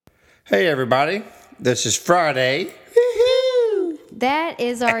Hey, everybody. This is Friday. Woo-hoo! That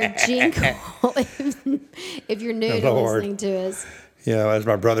is our jingle. if you're new to Lord. listening to us. You know, as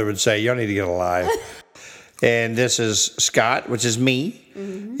my brother would say, y'all need to get alive. And this is Scott, which is me,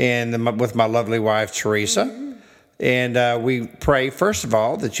 and with my lovely wife, Teresa. And we pray, first of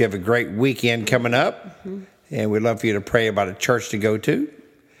all, that you have a great weekend coming up. And we'd love for you to pray about a church to go to.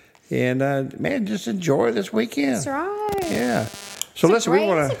 And, man, just enjoy this weekend. That's right. Yeah. So listen, we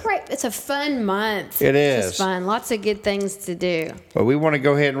want to... It's a fun month. It It's is. just fun. Lots of good things to do. Well, we want to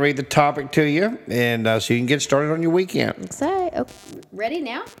go ahead and read the topic to you, and so you can get started on your weekend. So, ready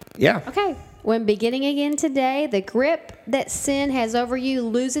now? Yeah. Okay. When beginning again today, the grip that sin has over you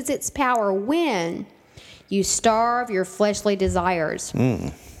loses its power when you starve your fleshly desires.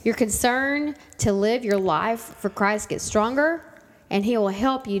 Your concern to live your life for Christ gets stronger, and He will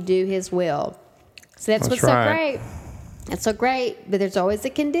help you do His will. So that's what's right. so great. That's so great, but there's always a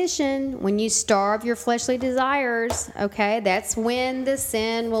condition. When you starve your fleshly desires, okay, that's when the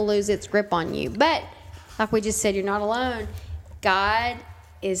sin will lose its grip on you. But like we just said, you're not alone. God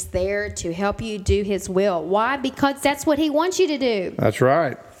is there to help you do His will. Why? Because that's what He wants you to do. That's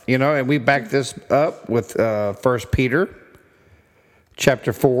right. You know, and we back this up with 1 Peter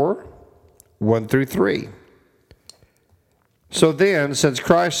chapter 4, 1 through 3. So then, since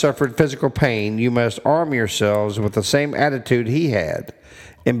Christ suffered physical pain, you must arm yourselves with the same attitude He had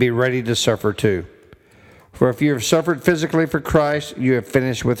and be ready to suffer too. For if you have suffered physically for Christ, you have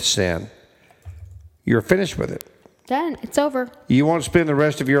finished with sin. You're finished with it. Done. It's over. You won't spend the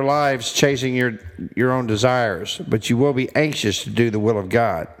rest of your lives chasing your own desires, but you will be anxious to do the will of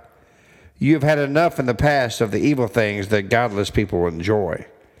God. You have had enough in the past of the evil things that godless people enjoy.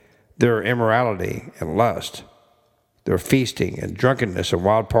 Their immorality and lust, their feasting and drunkenness and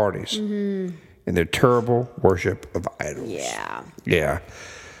wild parties, and their terrible worship of idols. Yeah. Yeah.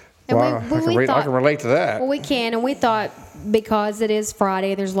 And Well, I can relate to that. Well, we can, and we thought because it is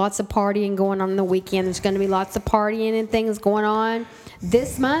Friday, there's lots of partying going on the weekend. There's going to be lots of partying and things going on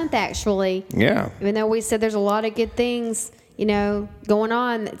this month, actually. Yeah. Even though we said there's a lot of good things, going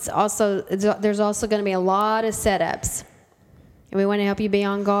on, there's also going to be a lot of setups, and we want to help you be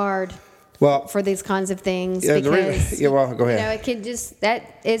on guard. Well, for these kinds of things, yeah, because go ahead. it can just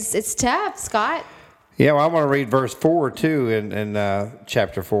it's tough, Scott. Yeah, well, I want to read verse 4, too, in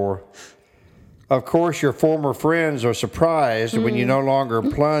chapter 4. Of course, your former friends are surprised when you no longer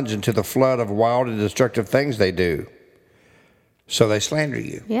plunge into the flood of wild and destructive things they do. So they slander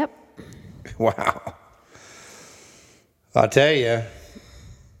you. Yep. Wow. I'll tell you,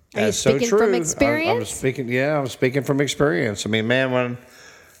 that's so true. From experience? I'm speaking from experience. I mean, man,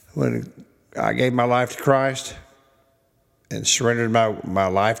 when I gave my life to Christ and surrendered my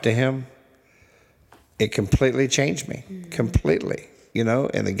life to Him, it completely changed me. Completely.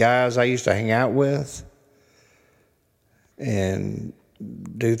 And the guys I used to hang out with and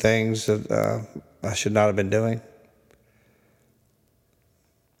do things that I should not have been doing,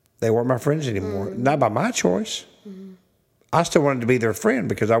 they weren't my friends anymore. Not by my choice. I still wanted to be their friend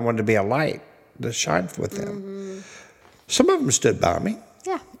because I wanted to be a light to shine with them. Some of them stood by me.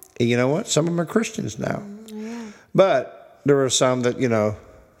 Yeah. And you know what? Some of them are Christians now. Yeah. But there were some that,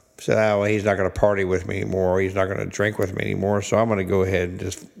 said, well, he's not going to party with me anymore. Or he's not going to drink with me anymore. So I'm going to go ahead and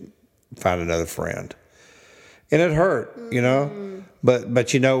just find another friend. And it hurt,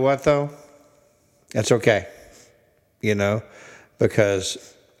 But you know what, though? That's okay.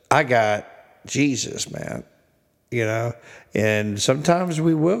 Because I got Jesus, man. And sometimes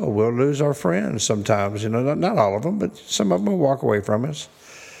we'll lose our friends sometimes, not all of them, but some of them will walk away from us.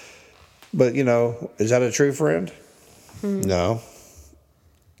 But, is that a true friend? No.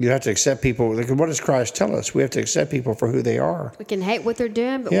 You have to accept people. What does Christ tell us? We have to accept people for who they are. We can hate what they're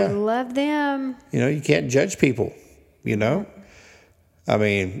doing, but we love them. You can't judge people, I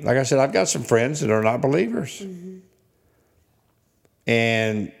mean, like I said, I've got some friends that are not believers.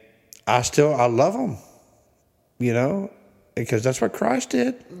 And I love them. Because that's what Christ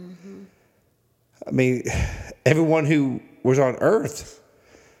did. I mean, everyone who was on earth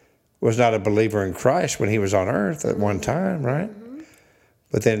was not a believer in Christ when He was on earth at one time, right?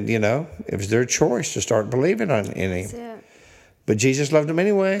 But then, it was their choice to start believing in Him. That's it. But Jesus loved them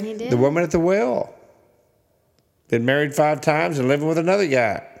anyway. He did. The woman at the well, been married 5 times and living with another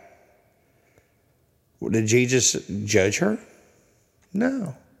guy. Did Jesus judge her?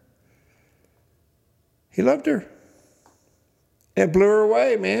 No. He loved her. It blew her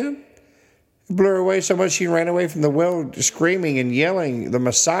away, man. It blew her away so much she ran away from the well screaming and yelling, the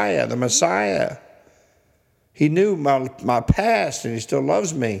Messiah, the Messiah. He knew my past and He still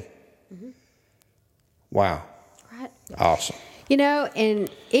loves me. Wow. Right. Awesome. You know,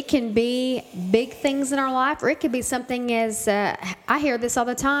 and it can be big things in our life, or it could be something as I hear this all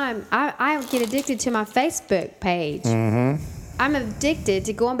the time. I get addicted to my Facebook page. I'm addicted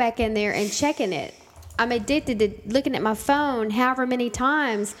to going back in there and checking it. I'm addicted to looking at my phone however many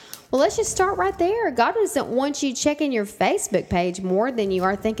times. Well, let's just start right there. God doesn't want you checking your Facebook page more than you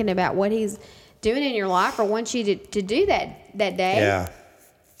are thinking about what He's doing in your life, or wants you to do that day. Yeah.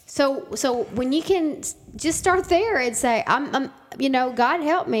 So when you can just start there and say, I'm you know, God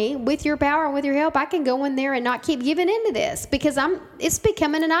help me with your power and with your help. I can go in there and not keep giving into this because it's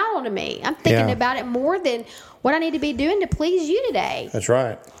becoming an idol to me. I'm thinking about it more than what I need to be doing to please you today. That's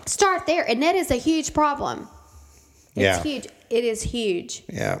right. Start there. And that is a huge problem. It's Yeah. huge. It is huge.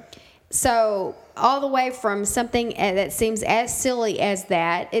 Yeah. So all the way from something that seems as silly as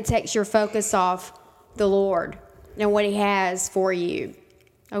that, it takes your focus off the Lord and what He has for you.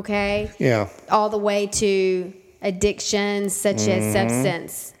 Okay? Yeah. All the way to addictions such as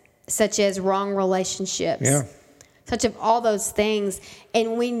substance, such as wrong relationships. Yeah. Such of all those things.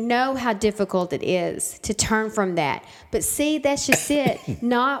 And we know how difficult it is to turn from that. But see, that's just it.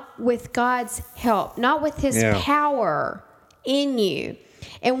 Not with God's help, not with His power in you.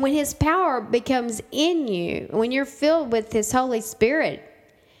 And when His power becomes in you, when you're filled with His Holy Spirit,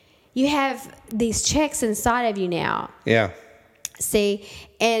 you have these checks inside of you now. Yeah. See,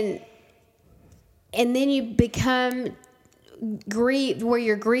 and then you become grieved, where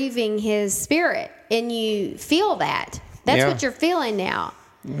you're grieving His Spirit, and you feel that. That's what you're feeling now.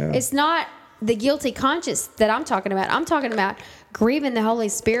 Yeah. It's not the guilty conscience that I'm talking about. I'm talking about grieving the Holy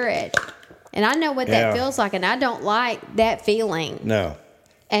Spirit, and I know what that feels like, and I don't like that feeling. No.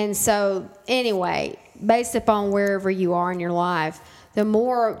 And so, anyway, based upon wherever you are in your life, the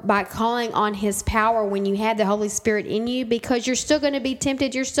more by calling on His power when you have the Holy Spirit in you, because you're still going to be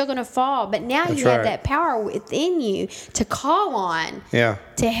tempted, you're still going to fall. But now you have that power within you to call on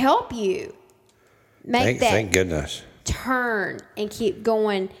to help you make thank goodness. Turn and keep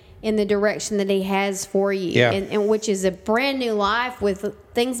going in the direction that He has for you, and which is a brand new life with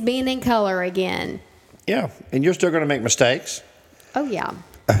things being in color again. Yeah, and you're still going to make mistakes. Oh, yeah.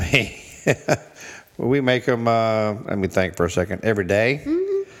 I mean, we make them, let me think for a second, every day,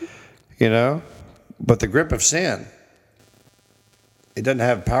 you know. But the grip of sin, it doesn't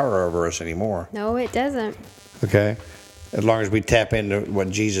have power over us anymore. No, it doesn't. Okay? As long as we tap into what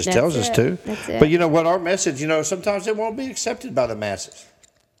Jesus tells us to. That's it. But you know what? Our message, you know, sometimes it won't be accepted by the masses.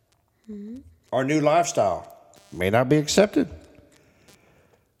 Our new lifestyle may not be accepted.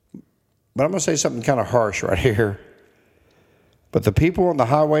 But I'm going to say something kind of harsh right here. But the people on the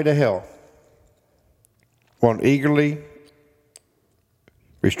highway to hell won't eagerly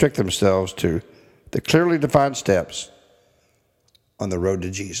restrict themselves to the clearly defined steps on the road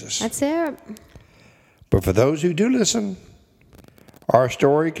to Jesus. That's it. But for those who do listen, our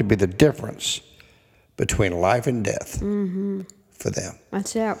story could be the difference between life and death for them.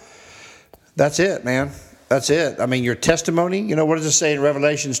 That's it. That's it, man. That's it. I mean, your testimony, you know, what does it say in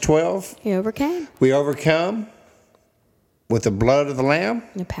Revelations 12? He overcame. We overcome with the blood of the Lamb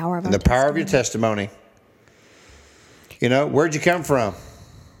The power of and the power of your testimony. You know, where'd you come from?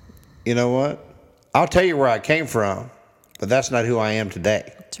 You know what? I'll tell you where I came from, but that's not who I am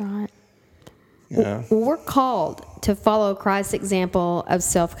today. That's right. You know? Well, we're called to follow Christ's example of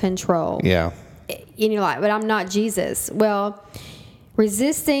self-control. Yeah. And you're like, but I'm not Jesus. Well,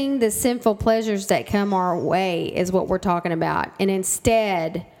 resisting the sinful pleasures that come our way is what we're talking about. And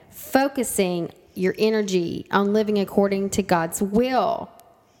instead, focusing your energy on living according to God's will.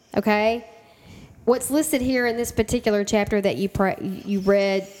 Okay? What's listed here in this particular chapter that you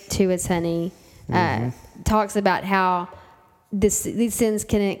read to us, honey, talks about how these sins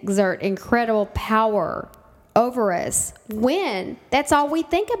can exert incredible power over us when that's all we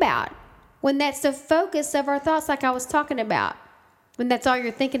think about. When that's the focus of our thoughts, like I was talking about. When that's all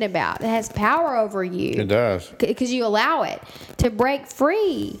you're thinking about. It has power over you. It does. Because you allow it to break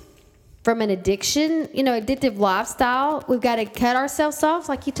free from an addiction, you know, addictive lifestyle. We've got to cut ourselves off,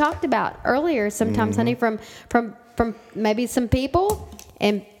 like you talked about earlier sometimes, honey, from maybe some people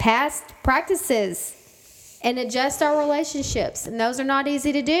and past practices, and adjust our relationships. And those are not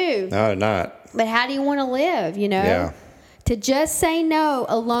easy to do. No, they're not. But how do you want to live, you know? Yeah. To just say no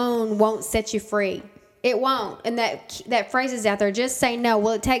alone won't set you free. It won't. And that phrase is out there. Just say no.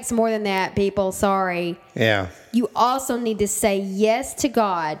 Well, it takes more than that, people. Sorry. Yeah. You also need to say yes to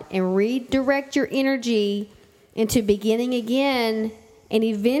God and redirect your energy into beginning again, and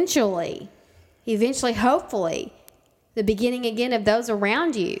eventually, hopefully, the beginning again of those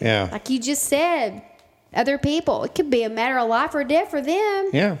around you. Yeah. Like you just said, other people. It could be a matter of life or death for them.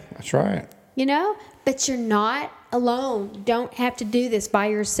 Yeah, that's right. You know? But you're not alone. Don't have to do this by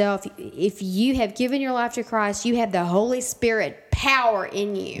yourself. If you have given your life to Christ, you have the Holy Spirit power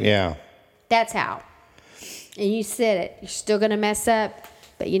in you. Yeah. That's how. And you said it. You're still going to mess up,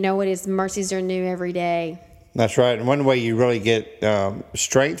 but you know what? His mercies are new every day. That's right. And one way you really get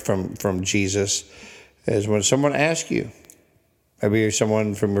strength from Jesus is when someone asks you. Maybe you're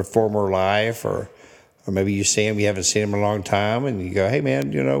someone from your former life, or maybe you see him, you haven't seen him in a long time, and you go, hey,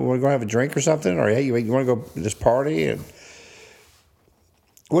 man, want to go have a drink or something? Or, hey, you want to go to this party? And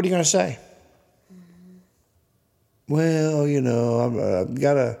what are you going to say? Well,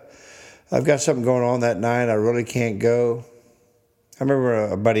 I've got something going on that night. I really can't go. I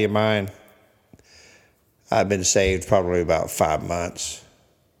remember a buddy of mine, I'd been saved probably about 5 months.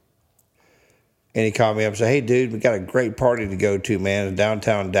 And he called me up and said, hey, dude, we got a great party to go to, man, in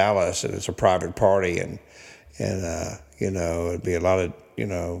downtown Dallas, and it's a private party, and it'd be a lot of,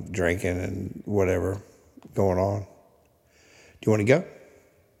 drinking and whatever going on. Do you want to go?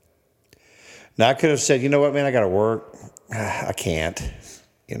 Now, I could have said, you know what, man, I got to work. I can't,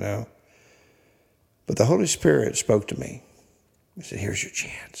 But the Holy Spirit spoke to me. He said, here's your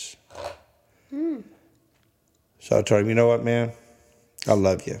chance. So I told him, you know what, man, I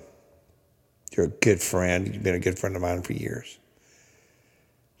love you. You're a good friend. You've been a good friend of mine for years.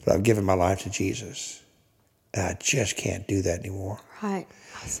 But I've given my life to Jesus. And I just can't do that anymore. Right.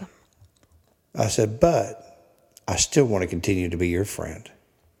 Awesome. I said, but I still want to continue to be your friend.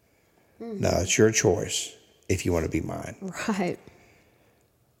 Now, it's your choice if you want to be mine. Right.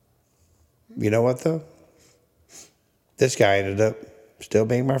 You know what, though? This guy ended up still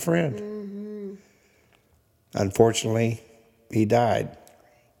being my friend. Unfortunately, he died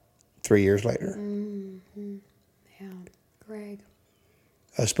 3 years later. Yeah, Greg.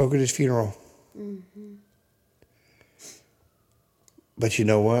 I spoke at his funeral. But you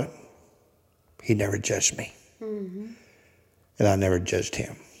know what? He never judged me. And I never judged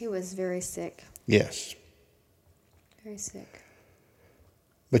him. He was very sick. Yes. Very sick.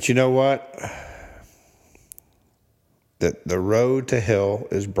 But you know what? The road to hell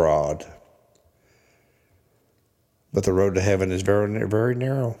is broad. But the road to heaven is very, very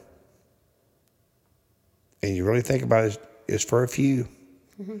narrow. And you really think about it, it's for a few.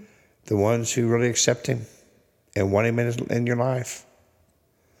 The ones who really accept him and want him in your life.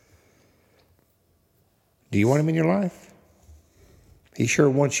 Do you want him in your life? He sure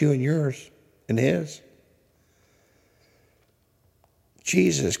wants you in yours and his.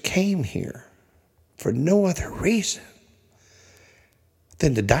 Jesus came here for no other reason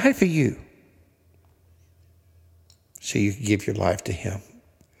than to die for you, so you can give your life to him.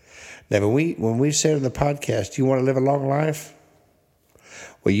 Now, when we said in the podcast, you want to live a long life?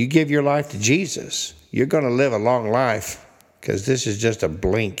 Well, you give your life to Jesus, you're going to live a long life, because this is just a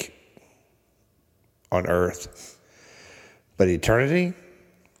blink on earth. But eternity,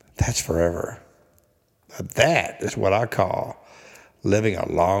 that's forever. Now, that is what I call living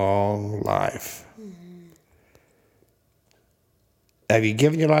a long life. Have you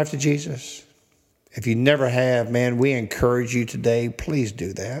given your life to Jesus? If you never have, man, we encourage you today, please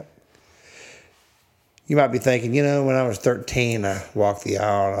do that. You might be thinking, when I was 13, I walked the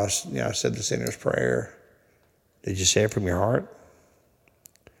aisle and I said the sinner's prayer. Did you say it from your heart?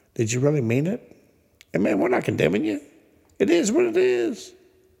 Did you really mean it? And man, we're not condemning you. It is what it is.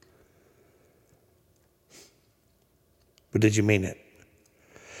 But did you mean it?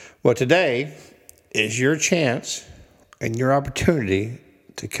 Well, today is your chance and your opportunity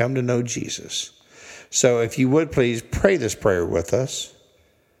to come to know Jesus. So if you would please pray this prayer with us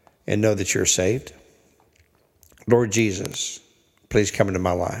and know that you're saved. Lord Jesus, please come into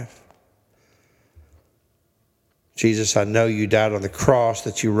my life. Jesus, I know you died on the cross,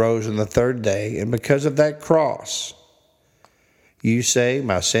 that you rose on the third day, and because of that cross, you say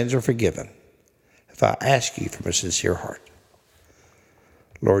my sins are forgiven if I ask you from a sincere heart.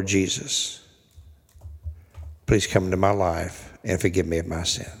 Lord Jesus, please come into my life and forgive me of my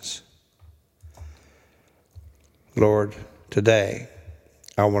sins. Lord, today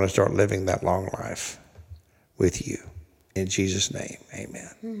I want to start living that long life with you. In Jesus' name,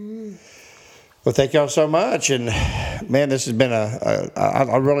 amen. Well, thank y'all so much. And man, this has been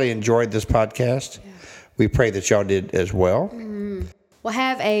I really enjoyed this podcast. Yeah. We pray that y'all did as well. Well,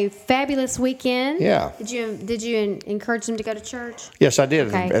 have a fabulous weekend. Yeah. Did you encourage them to go to church? Yes, I did.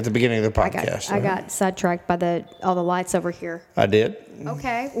 Okay. At the beginning of the podcast. I got sidetracked by all the lights over here. I did.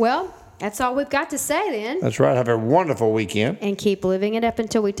 Okay. Well, that's all we've got to say then. That's right. Have a wonderful weekend. And keep living it up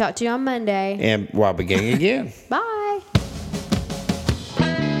until we talk to you on Monday. And while beginning again. Bye.